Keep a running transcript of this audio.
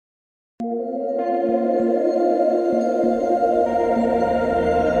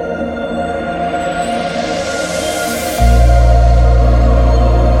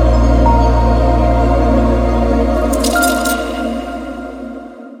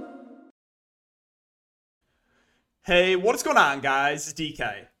Hey, what's going on, guys? It's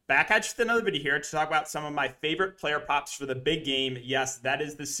DK. Back at you with another video here to talk about some of my favorite player props for the big game. Yes, that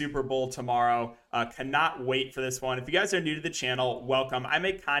is the Super Bowl tomorrow. Cannot wait for this one. If you guys are new to the channel, welcome. I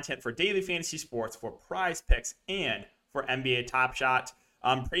make content for daily fantasy sports, for Prizepicks, and for NBA Top Shot.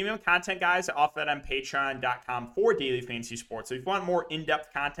 Premium content, guys. I offer that on patreon.com for daily fantasy sports. So if you want more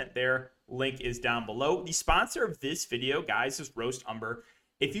in-depth content there, link is down below. The sponsor of this video, guys, is Roast Umber.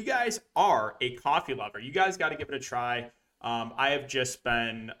 If you guys are a coffee lover, you guys got to give it a try. I have just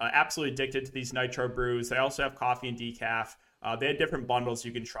been absolutely addicted to these nitro brews. They also have coffee and decaf. They have different bundles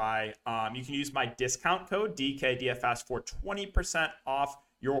you can try. You can use my discount code DKDFS for 20% off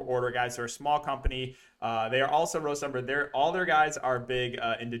your order, guys. They're a small company. They are also Roast Umber. All their guys are big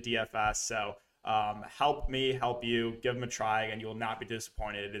into DFS. So help me, help you. Give them a try, and you will not be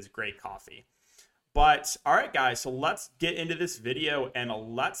disappointed. It is great coffee. But all right, guys, so let's get into this video and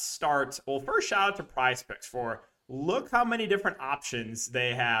let's start. Well, first, shout out to Prizepicks for look how many different options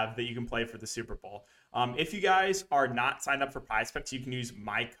they have that you can play for the Super Bowl. If you guys are not signed up for Prizepicks, you can use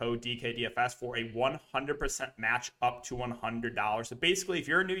my code DKDFS for a 100% match up to $100. So basically, if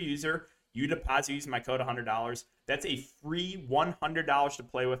you're a new user, you deposit using my code $100. That's a free $100 to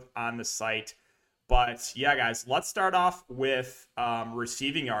play with on the site. But yeah, guys, let's start off with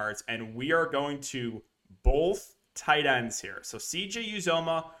receiving yards, and we are going to both tight ends here. So CJ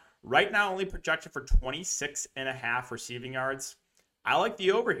Uzoma, right now only projected for 26.5 receiving yards. I like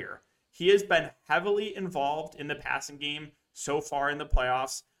the over here. He has been heavily involved in the passing game so far in the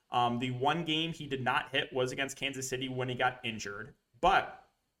playoffs. The one game he did not hit was against Kansas City when he got injured, but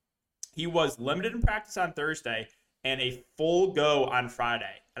he was limited in practice on Thursday and a full go on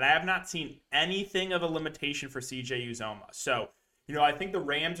Friday. And I have not seen anything of a limitation for CJ Uzoma. So, I think the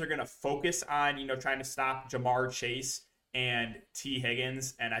Rams are going to focus on, trying to stop Jamar Chase and T.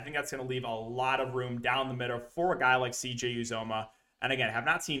 Higgins. And I think that's going to leave a lot of room down the middle for a guy like CJ Uzoma. And again, have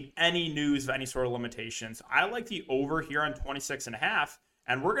not seen any news of any sort of limitations. I like the over here on 26.5.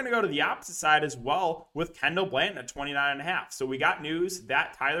 And we're going to go to the opposite side as well with Kendall Blanton at 29.5. So we got news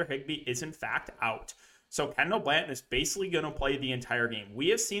that Tyler Higbee is in fact out. So Kendall Blanton is basically going to play the entire game. We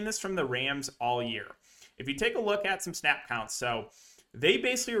have seen this from the Rams all year. If you take a look at some snap counts, so they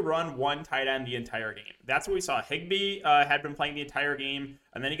basically run one tight end the entire game. That's what we saw. Higbee had been playing the entire game,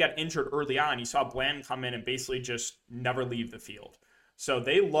 and then he got injured early on. You saw Blanton come in and basically just never leave the field. So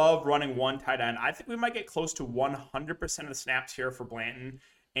they love running one tight end. I think we might get close to 100% of the snaps here for Blanton.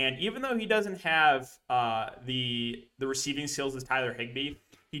 And even though he doesn't have the receiving skills as Tyler Higbee,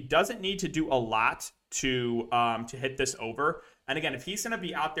 he doesn't need to do a lot to hit this over. And again, if he's going to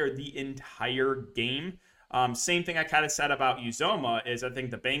be out there the entire game, same thing I kind of said about Uzoma is I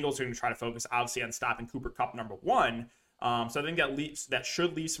think the Bengals are going to try to focus obviously on stopping Cooper Kupp number one. So I think that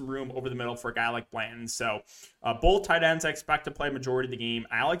should leave some room over the middle for a guy like Blanton. So both tight ends I expect to play majority of the game.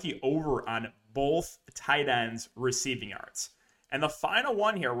 I like the over on both tight ends receiving yards. And the final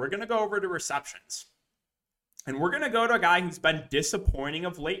one here, we're going to go over to receptions. And we're going to go to a guy who's been disappointing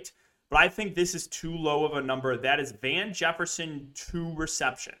of late. But I think this is too low of a number. That is Van Jefferson, 2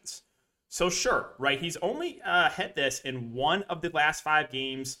 receptions. So sure, right? He's only hit this in one of the last 5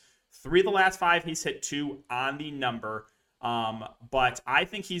 games. 3 of the last 5, he's hit 2 on the number. But I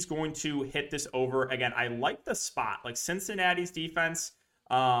think he's going to hit this over. Again, I like the spot. Like Cincinnati's defense,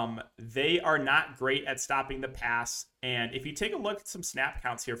 they are not great at stopping the pass. And if you take a look at some snap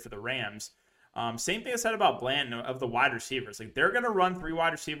counts here for the Rams, same thing I said about Blanton of the wide receivers. Like they're going to run 3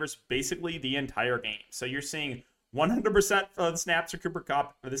 wide receivers basically the entire game. So you're seeing 100% of the snaps for Cooper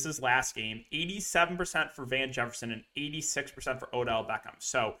Kupp. This is last game. 87% for Van Jefferson and 86% for Odell Beckham.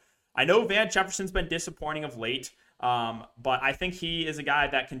 So I know Van Jefferson's been disappointing of late, but I think he is a guy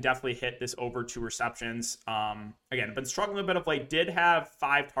that can definitely hit this over 2 receptions. Again, been struggling a bit of late. Did have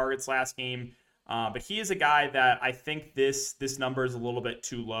 5 targets last game, but he is a guy that I think this number is a little bit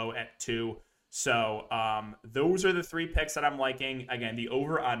too low at 2. So those are the 3 picks that I'm liking. Again, the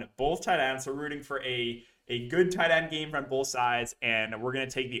over on both tight ends. So we're rooting for a good tight end game from both sides. And we're going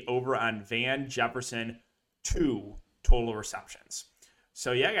to take the over on Van Jefferson, 2 total receptions.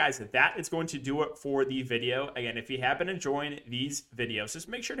 So yeah, guys, that is going to do it for the video. Again, if you have been enjoying these videos, just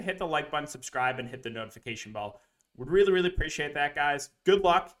make sure to hit the like button, subscribe, and hit the notification bell. Would really, really appreciate that, guys. Good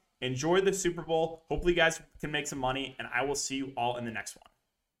luck. Enjoy the Super Bowl. Hopefully you guys can make some money. And I will see you all in the next one.